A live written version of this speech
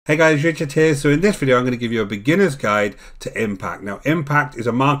Hey guys, Richard here. So in this video I'm going to give you a beginner's guide to Impact. Now Impact is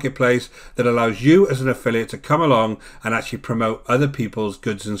a marketplace that allows you as an affiliate to come along and actually promote other people's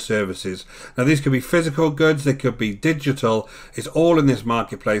goods and services. Now these could be physical goods, they could be digital, it's all in this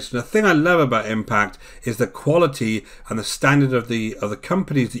marketplace. And the thing I love about Impact is the quality and the standard of the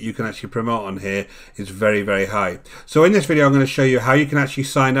companies that you can actually promote on here is very, very high. So in this video I'm going to show you how you can actually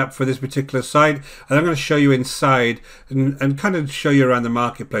sign up for this particular site, and I'm going to show you inside and kind of show you around the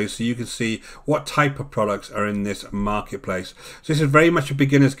marketplace so you can see what type of products are in this marketplace. So this is very much a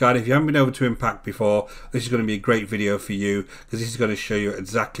beginner's guide. If you haven't been over to Impact before, this is going to be a great video for you because this is going to show you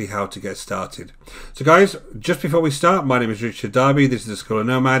exactly how to get started. So guys, just before we start, my name is Richard Darby. This is the School of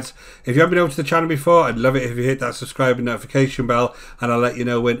Nomads. If you haven't been over to the channel before, I'd love it if you hit that subscribe and notification bell, and I'll let you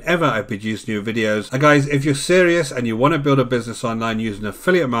know whenever I produce new videos. And guys, if you're serious and you want to build a business online using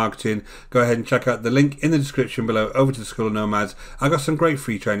affiliate marketing, go ahead and check out the link in the description below over to the School of Nomads. I got some great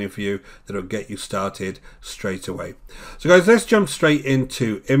free training for you that'll get you started straight away. So guys, let's jump straight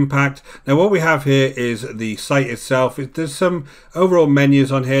into Impact. Now what we have here is the site itself. There's some overall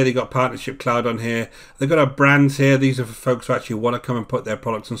menus on here. They got Partnership Cloud on here. They've got our brands here. These are for folks who actually want to come and put their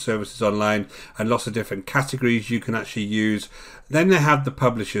products and services online, and lots of different categories you can actually use. Then they have the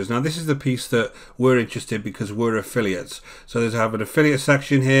publishers. Now this is the piece that we're interested in because we're affiliates. So there's have an affiliate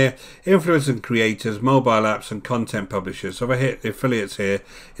section here, influencers and creators, mobile apps and content publishers. So if I hit affiliates here,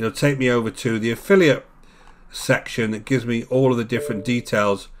 it'll take me over to the affiliate section that gives me all of the different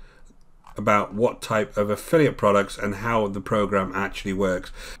details about what type of affiliate products and how the program actually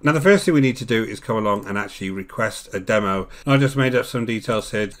works. Now the first thing we need to do is come along and actually request a demo. I just made up some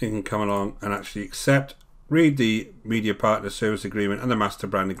details here. You can come along and actually accept, read the media partner service agreement and the master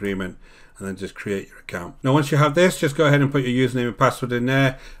brand agreement, and then just create your account. Now once you have this, just go ahead and put your username and password in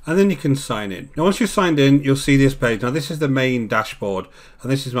there, and then you can sign in. Now once you're signed in, you'll see this page. Now this is the main dashboard,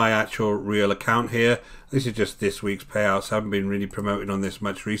 and this is my actual real account here. This is just this week's payouts. I haven't been really promoting on this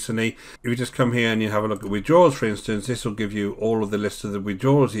much recently. If you just come here and you have a look at withdrawals, for instance, this will give you all of the list of the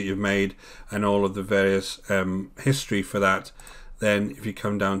withdrawals that you've made and all of the various history for that. Then if you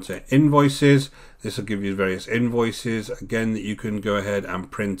come down to invoices, this will give you various invoices again that you can go ahead and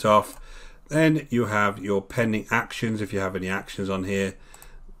print off. Then you have your pending actions if you have any actions on here.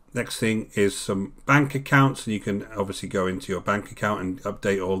 Next thing is some bank accounts, and you can obviously go into your bank account and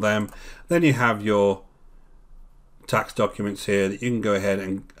update all them. Then you have your tax documents here that you can go ahead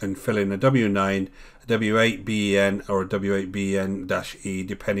and fill in a W9, a W8 BEN, or a W8 BEN-E,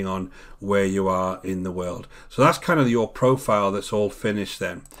 depending on where you are in the world. So that's kind of your profile that's all finished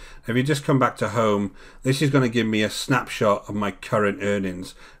then. If you just come back to home, this is going to give me a snapshot of my current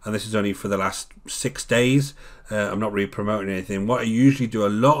earnings, and this is only for the last 6 days. I'm not really promoting anything. What I usually do a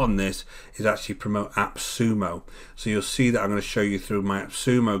lot on this is actually promote AppSumo. So you'll see that I'm going to show you through my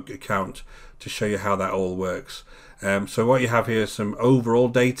AppSumo account to show you how that all works. So what you have here is some overall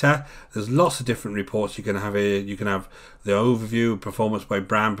data. There's lots of different reports you can have here. You can have the overview, performance by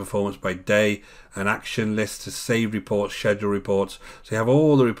brand, performance by day, an action list, to save reports, schedule reports. So you have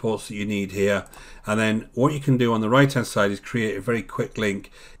all the reports that you need here. And then what you can do on the right hand side is create a very quick link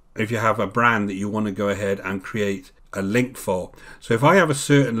if you have a brand that you want to go ahead and create a link for. So if I have a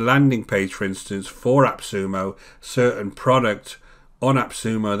certain landing page, for instance, for AppSumo, certain product on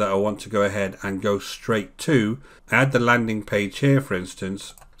AppSumo that I want to go ahead and go straight to, add the landing page here, for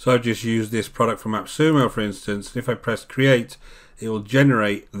instance. So I've just used this product from AppSumo, for instance. If I press create, it will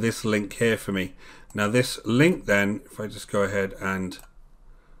generate this link here for me. Now this link then, if I just go ahead and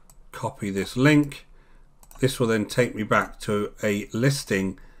copy this link, this will then take me back to a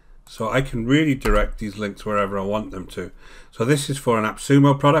listing, so I can really direct these links wherever I want them to. So this is for an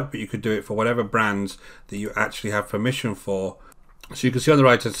AppSumo product, but you could do it for whatever brands that you actually have permission for. So you can see on the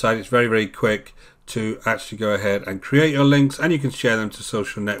right hand side, it's very, very quick to actually go ahead and create your links, and you can share them to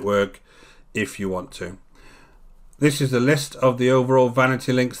social network if you want to. This is the list of the overall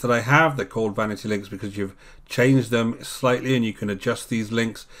vanity links that I have. They're called vanity links because you've changed them slightly, and you can adjust these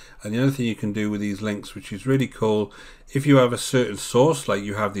links. And the other thing you can do with these links, which is really cool, if you have a certain source, like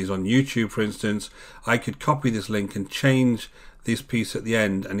you have these on YouTube, for instance, I could copy this link and change this piece at the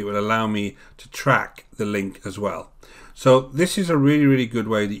end, and it will allow me to track the link as well. So this is a really, really good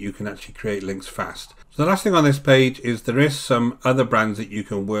way that you can actually create links fast. So the last thing on this page is there is some other brands that you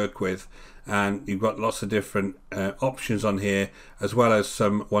can work with, and you've got lots of different options on here, as well as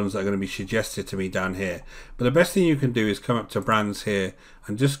some ones that are going to be suggested to me down here. But the best thing you can do is come up to brands here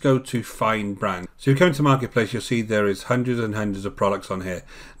and just go to find brand. So if you come to marketplace, you'll see there is hundreds and hundreds of products on here.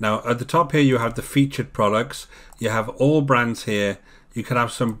 Now at the top here you have the featured products, you have all brands here, You can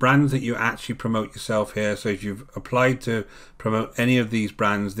have some brands that you actually promote yourself here. So if you've applied to promote any of these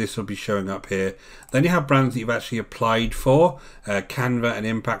brands, this will be showing up here. Then you have brands that you've actually applied for. Canva and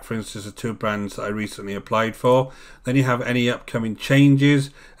Impact, for instance, are two brands that I recently applied for. Then you have any upcoming changes,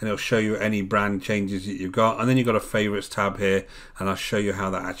 and it'll show you any brand changes that you've got. And then you've got a favorites tab here, and I'll show you how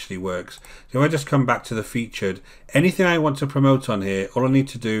that actually works. So if I just come back to the featured, anything I want to promote on here, all I need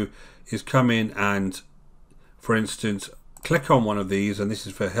to do is come in and, for instance, click on one of these, and this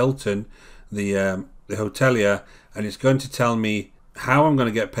is for Hilton, the hotelier, and it's going to tell me how I'm going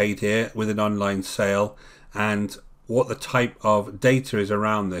to get paid here with an online sale and what the type of data is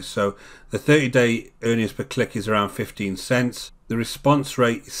around this. So the 30-day earnings per click is around 15 cents. The response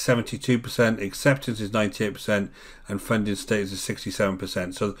rate is 72%, acceptance is 98%, and funding status is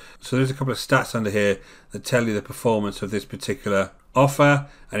 67%. So there's a couple of stats under here that tell you the performance of this particular offer.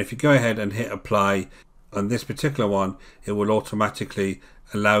 And if you go ahead and hit apply on this particular one, it will automatically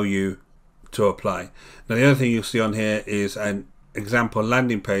allow you to apply. Now the other thing you'll see on here is an example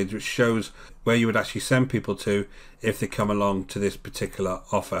landing page which shows where you would actually send people to if they come along to this particular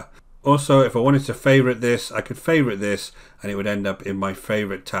offer. Also, if I wanted to favorite this, I could favorite this and it would end up in my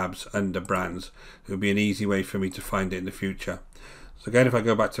favorite tabs under brands. It would be an easy way for me to find it in the future. So again, if I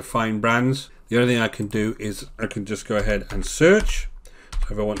go back to find brands, the other thing I can do is I can just go ahead and search.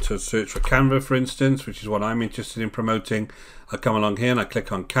 So if I want to search for Canva, for instance, which is what I'm interested in promoting, I'll come along here and I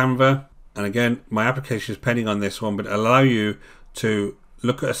click on Canva. And again, my application is pending on this one, but allow you to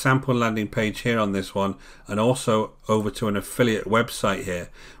look at a sample landing page here on this one, and also over to an affiliate website here,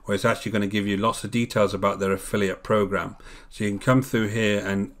 where it's actually going to give you lots of details about their affiliate program. So you can come through here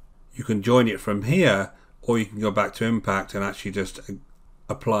and you can join it from here, or you can go back to Impact and actually just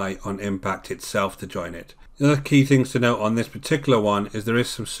apply on Impact itself to join it. The other key things to note on this particular one is there is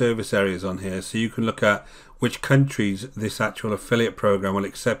some service areas on here, so you can look at which countries this actual affiliate program will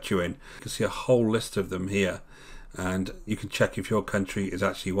accept you in. You can see a whole list of them here, and you can check if your country is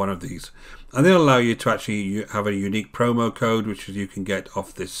actually one of these. And they'll allow you to actually have a unique promo code, which you can get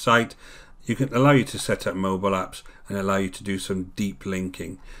off this site. You can allow you to set up mobile apps and allow you to do some deep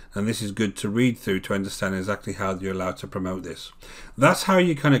linking. And this is good to read through to understand exactly how you're allowed to promote this. That's how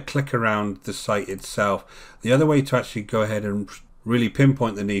you kind of click around the site itself. The other way to actually go ahead and really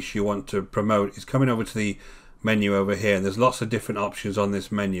pinpoint the niche you want to promote is coming over to the menu over here, and there's lots of different options on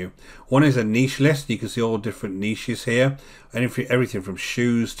this menu. One is a niche list. You can see all different niches here, and everything from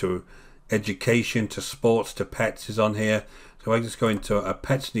shoes to education to sports to pets is on here. So I just go into a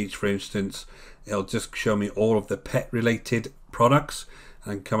pets niche, for instance, it'll just show me all of the pet related products,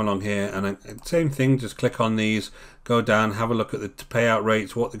 and come along here and same thing, just click on these, go down, have a look at the payout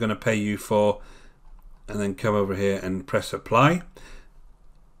rates, what they're going to pay you for, and then come over here and press apply.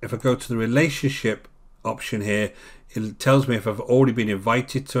 If I go to the relationship option here, it tells me if I've already been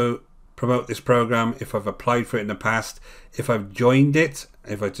invited to promote this program, if I've applied for it in the past, if I've joined it.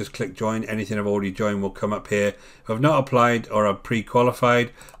 If I just click join, anything I've already joined will come up here. If I've not applied or I'm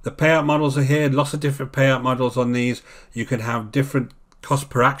pre-qualified, the payout models are here. Lots of different payout models on these. You can have different cost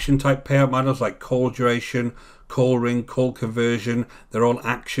per action type payout models like call duration, call ring, call conversion. They're all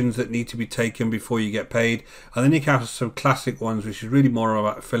actions that need to be taken before you get paid. And then you can have some classic ones, which is really more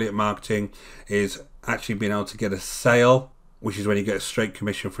about affiliate marketing, is actually being able to get a sale, which is when you get a straight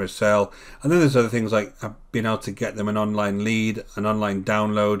commission for a sale. And then there's other things like being able to get them an online lead, an online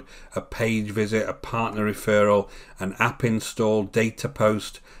download, a page visit, a partner referral, an app install, data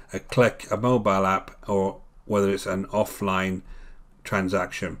post, a click, a mobile app, or whether it's an offline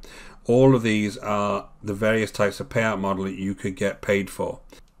transaction. All of these are the various types of payout model that you could get paid for.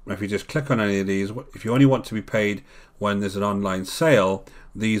 If you just click on any of these, if you only want to be paid when there's an online sale,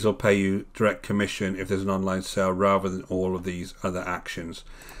 these will pay you direct commission if there's an online sale rather than all of these other actions.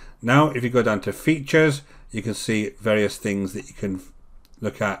 Now, if you go down to features, you can see various things that you can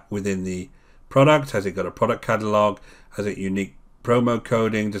look at within the product. Has it got a product catalog? Has it unique promo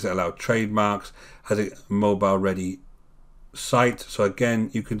coding? Does it allow trademarks? Has it mobile ready site? So again,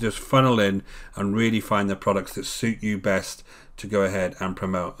 you can just funnel in and really find the products that suit you best to go ahead and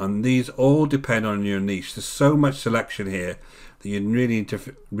promote. And these all depend on your niche. There's so much selection here that you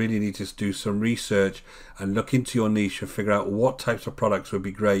really need to do some research and look into your niche and figure out what types of products would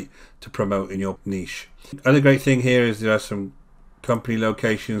be great to promote in your niche. Other great thing here is there are some company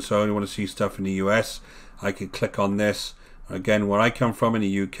locations. So I only want to see stuff in the US, I could click on this. Again, where I come from in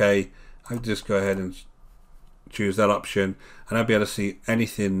the UK, I can just go ahead and choose that option, and I'll be able to see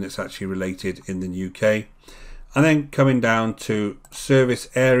anything that's actually related in the UK. And then coming down to service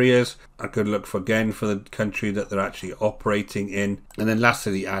areas, I could look for again for the country that they're actually operating in. And then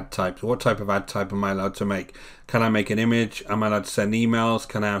lastly, the ad types. What type of ad type am I allowed to make? Can I make an image? Am I allowed to send emails?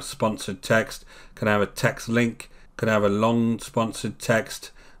 Can I have sponsored text? Can I have a text link? Can I have a long sponsored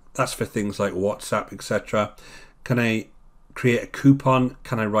text? That's for things like WhatsApp, etc. Can I create a coupon?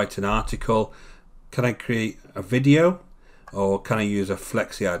 Can I write an article? Can I create a video? Or can I use a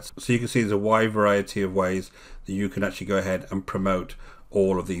flexi ads? So you can see there's a wide variety of ways that you can actually go ahead and promote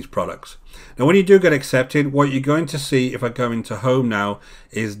all of these products. Now when you do get accepted, what you're going to see if I go into home now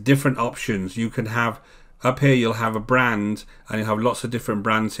is different options. You can have up here, you'll have a brand, and you'll have lots of different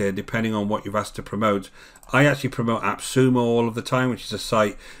brands here depending on what you've asked to promote. I actually promote AppSumo all of the time, which is a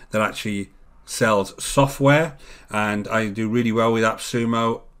site that actually sells software, and I do really well with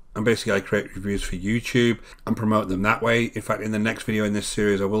AppSumo. And basically I create reviews for YouTube and promote them that way. In fact, in the next video in this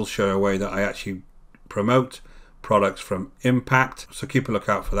series, I will show a way that I actually promote products from Impact. So keep a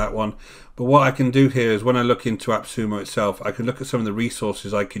lookout for that one. But what I can do here is when I look into AppSumo itself, I can look at some of the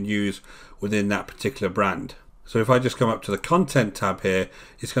resources I can use within that particular brand. So if I just come up to the content tab here,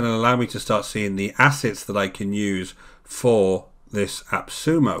 it's going to allow me to start seeing the assets that I can use for this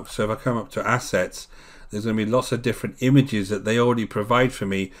AppSumo. So if I come up to assets, there's going to be lots of different images that they already provide for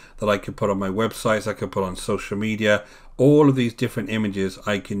me that I can put on my websites, I can put on social media. All of these different images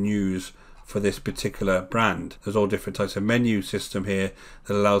I can use for this particular brand. There's all different types of menu system here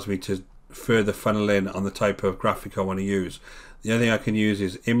that allows me to further funnel in on the type of graphic I want to use. The other thing I can use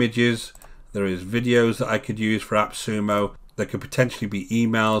is images. There is videos that I could use for AppSumo. There could potentially be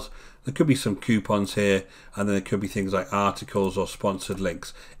emails. There could be some coupons here, and then there could be things like articles or sponsored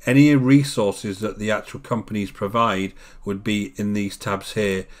links. Any resources that the actual companies provide would be in these tabs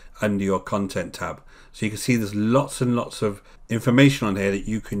here under your content tab. So you can see there's lots and lots of information on here that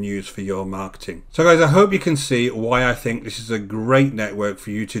you can use for your marketing. So guys, I hope you can see why I think this is a great network for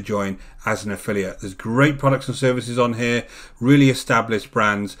you to join as an affiliate. There's great products and services on here, really established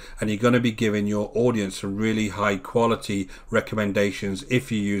brands, and you're going to be giving your audience some really high quality recommendations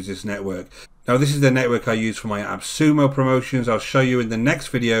if you use this network. Now this is the network I use for my AppSumo promotions. I'll show you in the next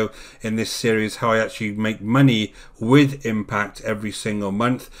video in this series how I actually make money with Impact every single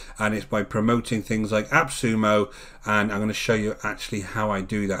month, and it's by promoting things like AppSumo, and I'm going to show you actually how I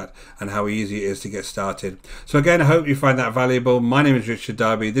do that and how easy it is to get started. So again, I hope you find that valuable. My name is Richard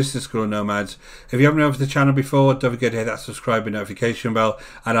Darby, this is School of Nomads. If you haven't been over to the channel before, don't forget to hit that subscribe and notification bell,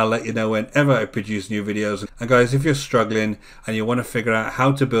 and I'll let you know whenever I produce new videos. And guys, if you're struggling and you want to figure out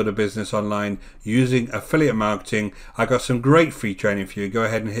how to build a business online using affiliate marketing, I got some great free training for you. Go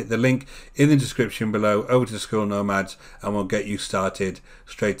ahead and hit the link in the description below over to School of Nomads, and we'll get you started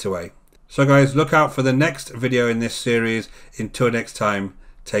straight away. So guys, look out for the next video in this series. Until next time,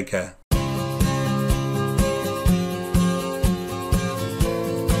 take care.